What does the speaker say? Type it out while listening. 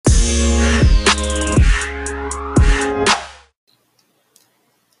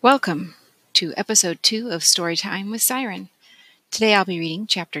Welcome to episode 2 of Storytime with Siren. Today I'll be reading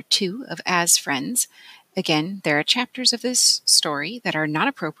chapter 2 of As Friends. Again, there are chapters of this story that are not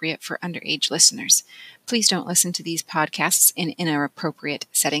appropriate for underage listeners. Please don't listen to these podcasts in inappropriate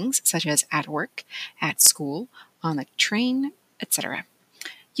settings, such as at work, at school, on the train, etc.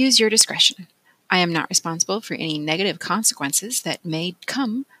 Use your discretion. I am not responsible for any negative consequences that may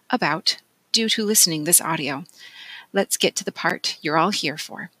come about due to listening this audio. Let's get to the part you're all here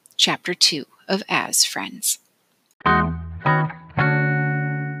for. Chapter 2 of As Friends.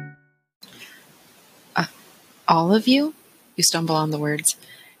 All of you? You stumble on the words.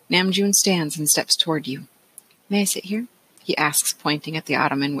 Namjoon stands and steps toward you. May I sit here? He asks, pointing at the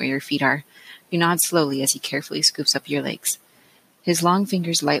ottoman where your feet are. You nod slowly as he carefully scoops up your legs. His long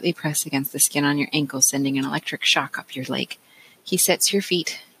fingers lightly press against the skin on your ankle, sending an electric shock up your leg. He sets your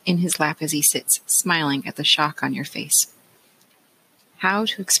feet in his lap as he sits, smiling at the shock on your face. How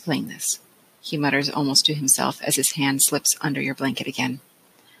to explain this? He mutters almost to himself as his hand slips under your blanket again.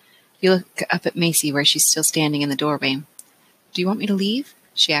 You look up at Macy where she's still standing in the doorway. Do you want me to leave?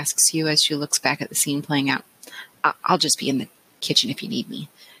 She asks you as she looks back at the scene playing out. I'll just be in the kitchen if you need me.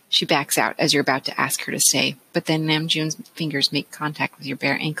 She backs out as you're about to ask her to stay, but then Namjoon's fingers make contact with your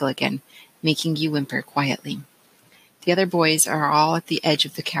bare ankle again, making you whimper quietly. The other boys are all at the edge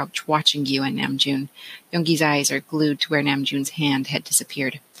of the couch watching you and Namjoon. Yoongi's eyes are glued to where Namjoon's hand had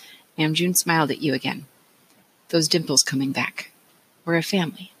disappeared. Namjoon smiled at you again. Those dimples coming back. We're a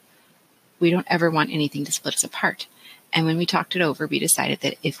family. We don't ever want anything to split us apart. And when we talked it over, we decided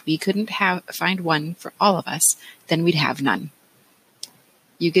that if we couldn't find one for all of us, then we'd have none.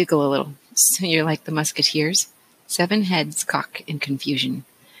 You giggle a little. So you're like the Musketeers? 7 heads cock in confusion.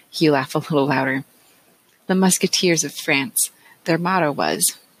 You laugh a little louder. The Musketeers of France. Their motto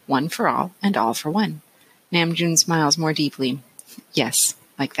was, one for all and all for one. Namjoon smiles more deeply. Yes,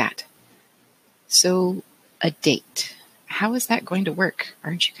 like that. So, a date. How is that going to work?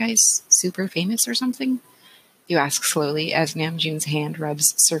 Aren't you guys super famous or something? You ask slowly as Namjoon's hand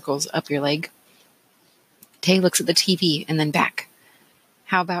rubs circles up your leg. Tae looks at the TV and then back.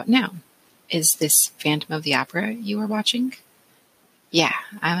 How about now? Is this Phantom of the Opera you are watching? Yeah,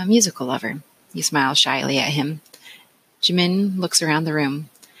 I'm a musical lover. You smile shyly at him. Jimin looks around the room.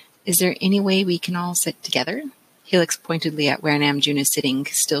 Is there any way we can all sit together? He looks pointedly at where Namjoon is sitting,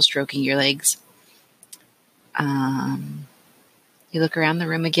 still stroking your legs. You look around the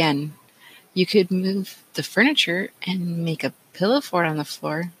room again. You could move the furniture and make a pillow fort on the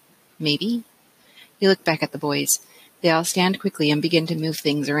floor. Maybe. You look back at the boys. They all stand quickly and begin to move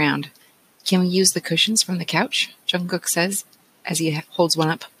things around. Can we use the cushions from the couch? Jungkook says, as he holds one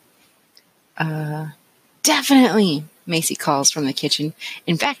up. Definitely, Macy calls from the kitchen.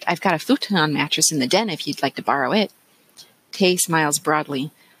 In fact, I've got a futon mattress in the den if you'd like to borrow it. Tae smiles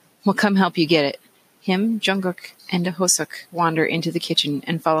broadly. We'll come help you get it. Him, Jungkook, and Hosuk wander into the kitchen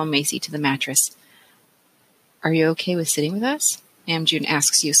and follow Macy to the mattress. Are you okay with sitting with us? Namjoon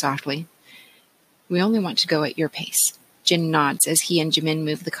asks you softly. We only want to go at your pace. Jin nods as he and Jimin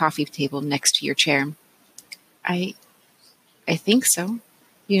move the coffee table next to your chair. I think so.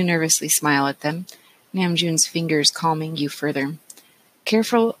 You nervously smile at them, Namjoon's fingers calming you further.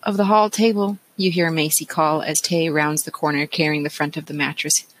 Careful of the hall table, you hear Macy call as Tae rounds the corner carrying the front of the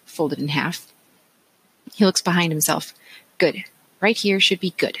mattress folded in half. He looks behind himself. Good. Right here should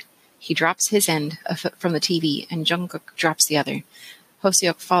be good. He drops his end from the TV and Jungkook drops the other.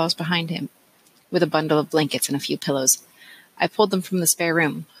 Hoseok follows behind him with a bundle of blankets and a few pillows. I pulled them from the spare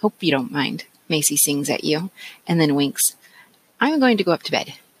room. Hope you don't mind, Macy sings at you, and then winks. I'm going to go up to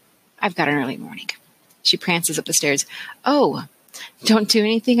bed. I've got an early morning. She prances up the stairs. Oh, don't do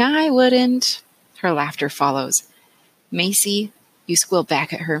anything I wouldn't. Her laughter follows. Macy, you squill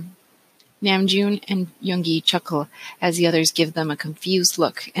back at her. Namjoon and Yoongi chuckle as the others give them a confused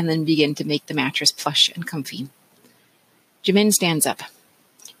look and then begin to make the mattress plush and comfy. Jimin stands up.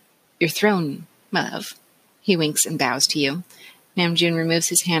 Your throne, my love. He winks and bows to you. Namjoon removes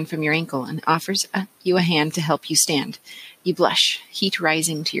his hand from your ankle and offers you a hand to help you stand. You blush, heat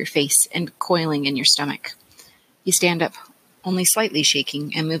rising to your face and coiling in your stomach. You stand up, only slightly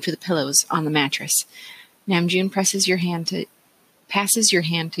shaking, and move to the pillows on the mattress. Namjoon passes your hand to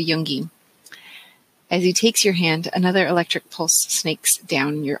Yoongi. As he takes your hand, another electric pulse snakes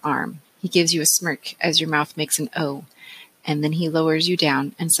down your arm. He gives you a smirk as your mouth makes an O, and then he lowers you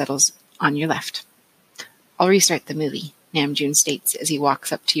down and settles on your left. I'll restart the movie, Namjoon states as he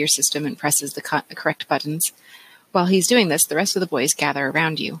walks up to your system and presses the correct buttons. While he's doing this, the rest of the boys gather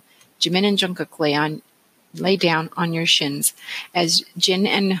around you. Jimin and Jungkook lay on lay down on your shins as Jin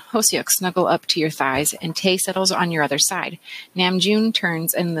and Hoseok snuggle up to your thighs and Tae settles on your other side. Namjoon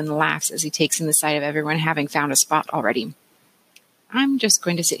turns and then laughs as he takes in the sight of everyone having found a spot already. I'm just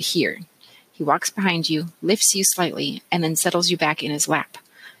going to sit here. He walks behind you, lifts you slightly, and then settles you back in his lap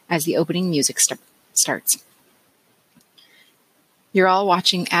as the opening music starts. You're all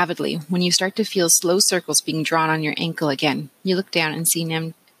watching avidly when you start to feel slow circles being drawn on your ankle again. You look down and see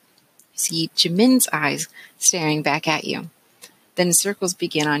Jimin's eyes staring back at you. Then circles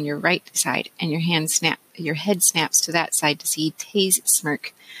begin on your right side, and your head snaps to that side to see Tae's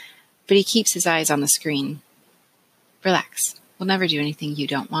smirk. But he keeps his eyes on the screen. Relax. We'll never do anything you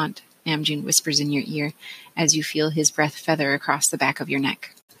don't want, Namjoon whispers in your ear as you feel his breath feather across the back of your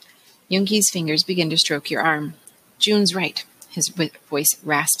neck. Yoongi's fingers begin to stroke your arm. June's right. His voice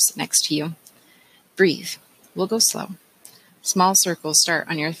rasps next to you. Breathe. We'll go slow. Small circles start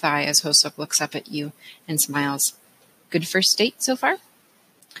on your thigh as Hoseok looks up at you and smiles. Good first date so far?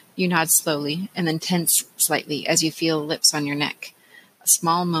 You nod slowly and then tense slightly as you feel lips on your neck. A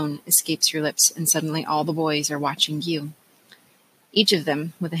small moan escapes your lips and suddenly all the boys are watching you. Each of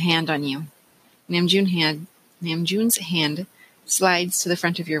them with a hand on you. Namjoon's hand slides to the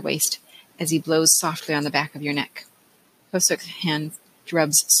front of your waist as he blows softly on the back of your neck. Hoseok's hand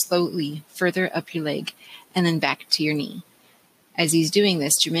rubs slowly further up your leg and then back to your knee. As he's doing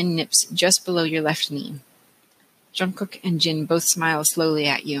this, Jimin nips just below your left knee. Jungkook and Jin both smile slowly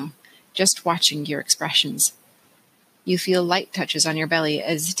at you, just watching your expressions. You feel light touches on your belly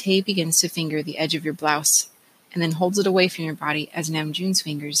as Tae begins to finger the edge of your blouse and then holds it away from your body as Namjoon's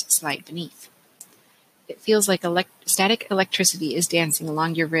fingers slide beneath. It feels like static electricity is dancing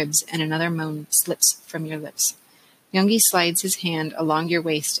along your ribs and another moan slips from your lips. Yoongi slides his hand along your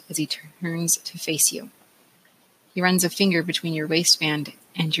waist as he turns to face you. He runs a finger between your waistband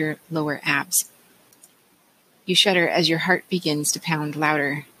and your lower abs. You shudder as your heart begins to pound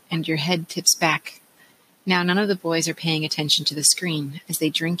louder and your head tips back. Now none of the boys are paying attention to the screen as they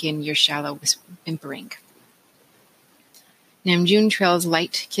drink in your shallow whimpering. Namjoon trails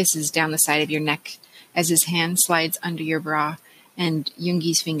light kisses down the side of your neck as his hand slides under your bra and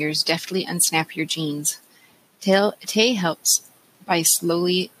Yoongi's fingers deftly unsnap your jeans. Tae helps by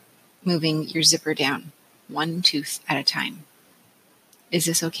slowly moving your zipper down, one tooth at a time. Is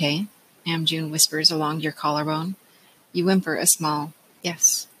this okay? Namjoon whispers along your collarbone. You whimper a small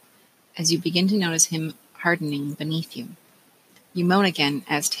yes as you begin to notice him hardening beneath you. You moan again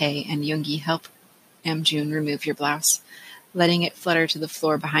as Tae and Yoongi help Namjoon remove your blouse, letting it flutter to the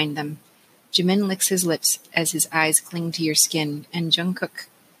floor behind them. Jimin licks his lips as his eyes cling to your skin, and Jungkook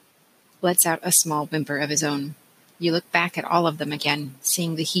lets out a small whimper of his own. You look back at all of them again,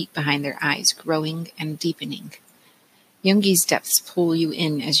 seeing the heat behind their eyes growing and deepening. Yoongi's depths pull you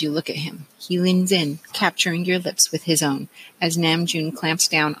in as you look at him. He leans in, capturing your lips with his own, as Namjoon clamps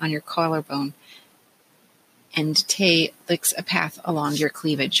down on your collarbone, and Tae licks a path along your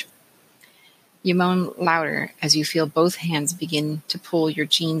cleavage. You moan louder as you feel both hands begin to pull your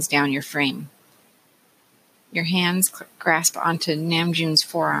jeans down your frame. Your hands grasp onto Namjoon's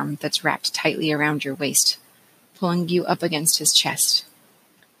forearm that's wrapped tightly around your waist, pulling you up against his chest.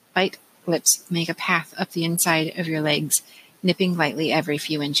 Light lips make a path up the inside of your legs, nipping lightly every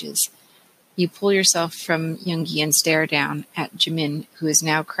few inches. You pull yourself from Yoongi and stare down at Jimin, who is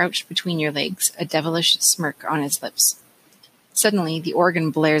now crouched between your legs, a devilish smirk on his lips. Suddenly, the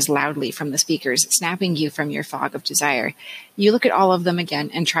organ blares loudly from the speakers, snapping you from your fog of desire. You look at all of them again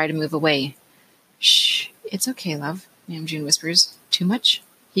and try to move away. Shh, it's okay, love, Namjoon whispers. Too much?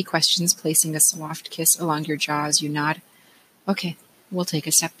 He questions, placing a soft kiss along your jaw as you nod. Okay, we'll take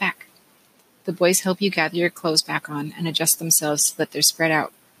a step back. The boys help you gather your clothes back on and adjust themselves so that they're spread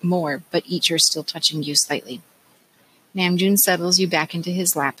out more, but each are still touching you slightly. Namjoon settles you back into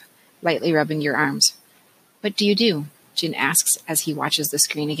his lap, lightly rubbing your arms. What do you do? Jin asks as he watches the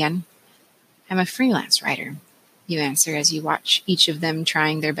screen again. I'm a freelance writer, you answer as you watch each of them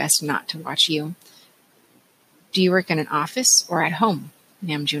trying their best not to watch you. Do you work in an office or at home?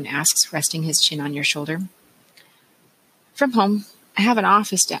 Namjoon asks, resting his chin on your shoulder. From home. I have an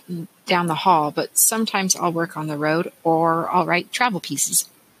office down the hall, but sometimes I'll work on the road or I'll write travel pieces.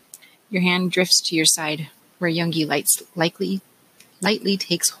 Your hand drifts to your side, where Yoongi lightly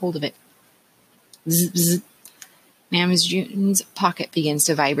takes hold of it. Zzz, zzz. Namjoon's pocket begins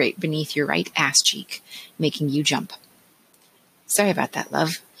to vibrate beneath your right ass cheek, making you jump. Sorry about that,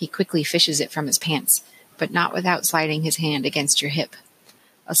 love. He quickly fishes it from his pants, but not without sliding his hand against your hip.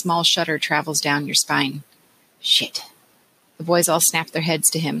 A small shudder travels down your spine. Shit. The boys all snap their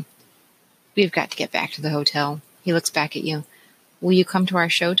heads to him. We've got to get back to the hotel. He looks back at you. Will you come to our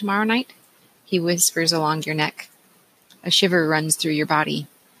show tomorrow night? He whispers along your neck. A shiver runs through your body.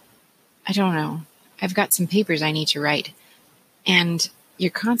 I don't know. I've got some papers I need to write. And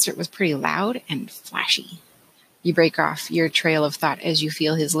your concert was pretty loud and flashy. You break off your trail of thought as you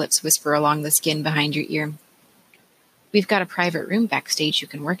feel his lips whisper along the skin behind your ear. We've got a private room backstage you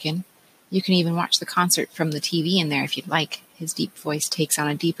can work in. You can even watch the concert from the TV in there if you'd like. His deep voice takes on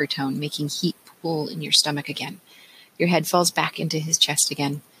a deeper tone, making heat pool in your stomach again. Your head falls back into his chest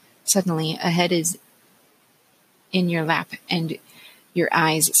again. Suddenly, a head is in your lap and your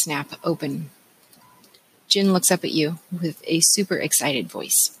eyes snap open. Jin looks up at you with a super excited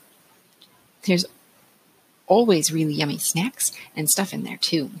voice. There's always really yummy snacks and stuff in there,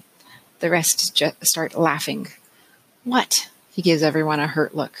 too. The rest start laughing. What? He gives everyone a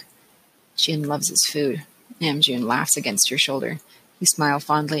hurt look. Jin loves his food. Namjoon laughs against your shoulder. You smile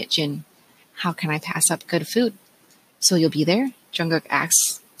fondly at Jin. How can I pass up good food? So you'll be there? Jungkook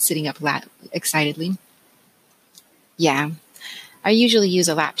asks, sitting up excitedly. Yeah. I usually use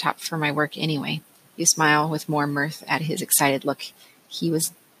a laptop for my work anyway. You smile with more mirth at his excited look. He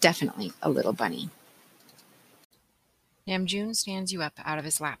was definitely a little bunny. Namjoon stands you up out of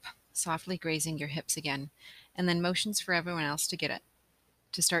his lap, softly grazing your hips again, and then motions for everyone else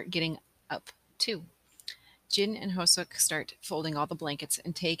to start getting up, too. Jin and Hoseok start folding all the blankets,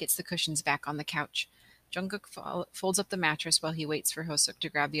 and Tae gets the cushions back on the couch. Jungkook folds up the mattress while he waits for Hoseok to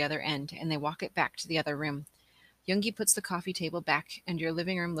grab the other end, and they walk it back to the other room. Yoongi puts the coffee table back, and your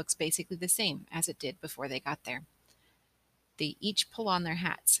living room looks basically the same as it did before they got there. They each pull on their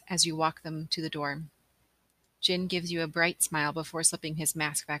hats as you walk them to the door. Jin gives you a bright smile before slipping his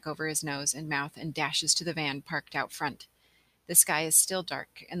mask back over his nose and mouth and dashes to the van parked out front. The sky is still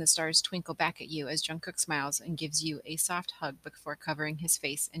dark, and the stars twinkle back at you as Jungkook smiles and gives you a soft hug before covering his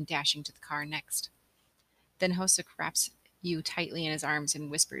face and dashing to the car next. Then Hoseok wraps you tightly in his arms and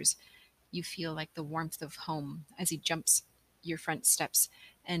whispers, you feel like the warmth of home as he jumps your front steps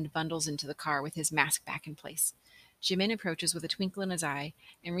and bundles into the car with his mask back in place. Jimin approaches with a twinkle in his eye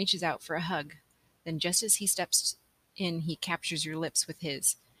and reaches out for a hug. Then just as he steps in, he captures your lips with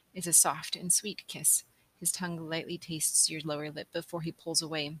his. It's a soft and sweet kiss. His tongue lightly tastes your lower lip before he pulls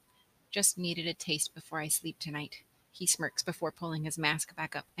away. Just needed a taste before I sleep tonight. He smirks before pulling his mask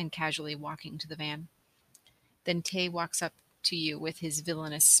back up and casually walking to the van. Then Tae walks up to you with his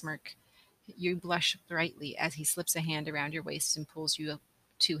villainous smirk. You blush brightly as he slips a hand around your waist and pulls you up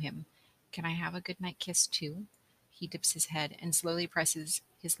to him. Can I have a goodnight kiss too? He dips his head and slowly presses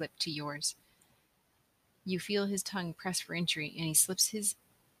his lip to yours. You feel his tongue press for entry, and he slips his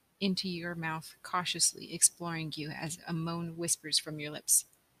into your mouth, cautiously exploring you as a moan whispers from your lips.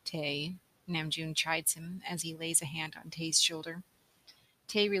 Tae, Namjoon chides him as he lays a hand on Tae's shoulder.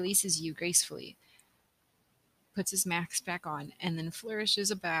 Tae releases you gracefully, puts his mask back on, and then flourishes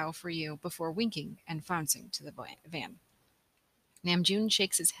a bow for you before winking and flouncing to the van. Namjoon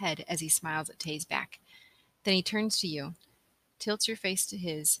shakes his head as he smiles at Tae's back. Then he turns to you, tilts your face to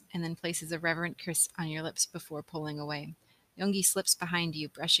his, and then places a reverent kiss on your lips before pulling away. Yoongi slips behind you,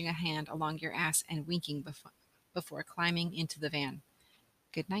 brushing a hand along your ass and winking before climbing into the van.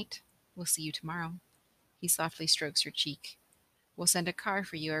 Good night. We'll see you tomorrow. He softly strokes your cheek. We'll send a car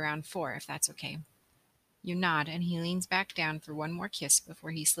for you around 4, if that's okay. You nod, and he leans back down for one more kiss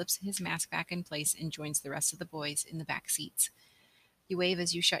before he slips his mask back in place and joins the rest of the boys in the back seats. You wave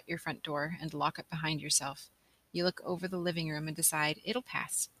as you shut your front door and lock it behind yourself. You look over the living room and decide it'll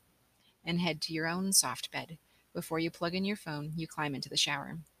pass, and head to your own soft bed. Before you plug in your phone, you climb into the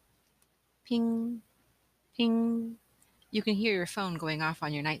shower. Ping, ping. You can hear your phone going off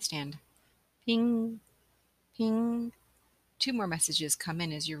on your nightstand. Ping, ping. 2 more messages come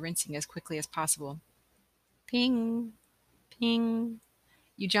in as you're rinsing as quickly as possible. Ping, ping.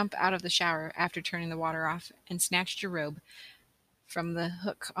 You jump out of the shower after turning the water off and snatched your robe from the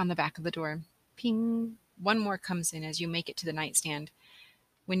hook on the back of the door. Ping. 1 more comes in as you make it to the nightstand.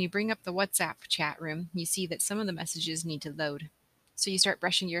 When you bring up the WhatsApp chat room, you see that some of the messages need to load. So you start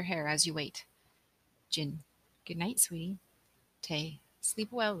brushing your hair as you wait. Jin, good night, sweetie. Tae, sleep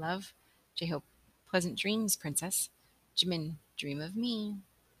well, love. J-Hope, pleasant dreams, princess. Jimin, dream of me.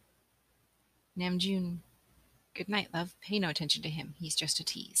 Namjoon, good night, love. Pay no attention to him. He's just a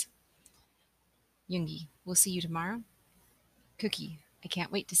tease. Yoongi, we'll see you tomorrow. Cookie, I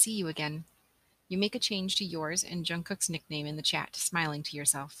can't wait to see you again. You make a change to yours and Jungkook's nickname in the chat, smiling to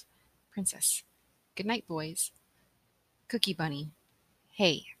yourself. Princess, good night, boys. Cookie Bunny,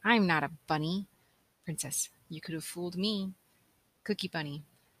 hey, I'm not a bunny. Princess, you could have fooled me. Cookie Bunny,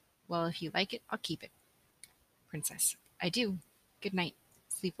 well, if you like it, I'll keep it. Princess, I do. Good night.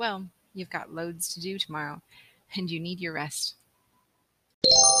 Sleep well. You've got loads to do tomorrow, and you need your rest.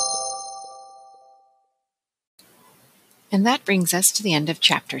 And that brings us to the end of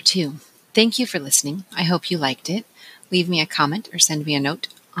Chapter 2. Thank you for listening. I hope you liked it. Leave me a comment or send me a note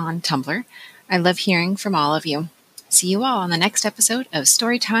on Tumblr. I love hearing from all of you. See you all on the next episode of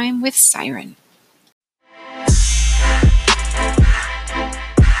Storytime with Siren.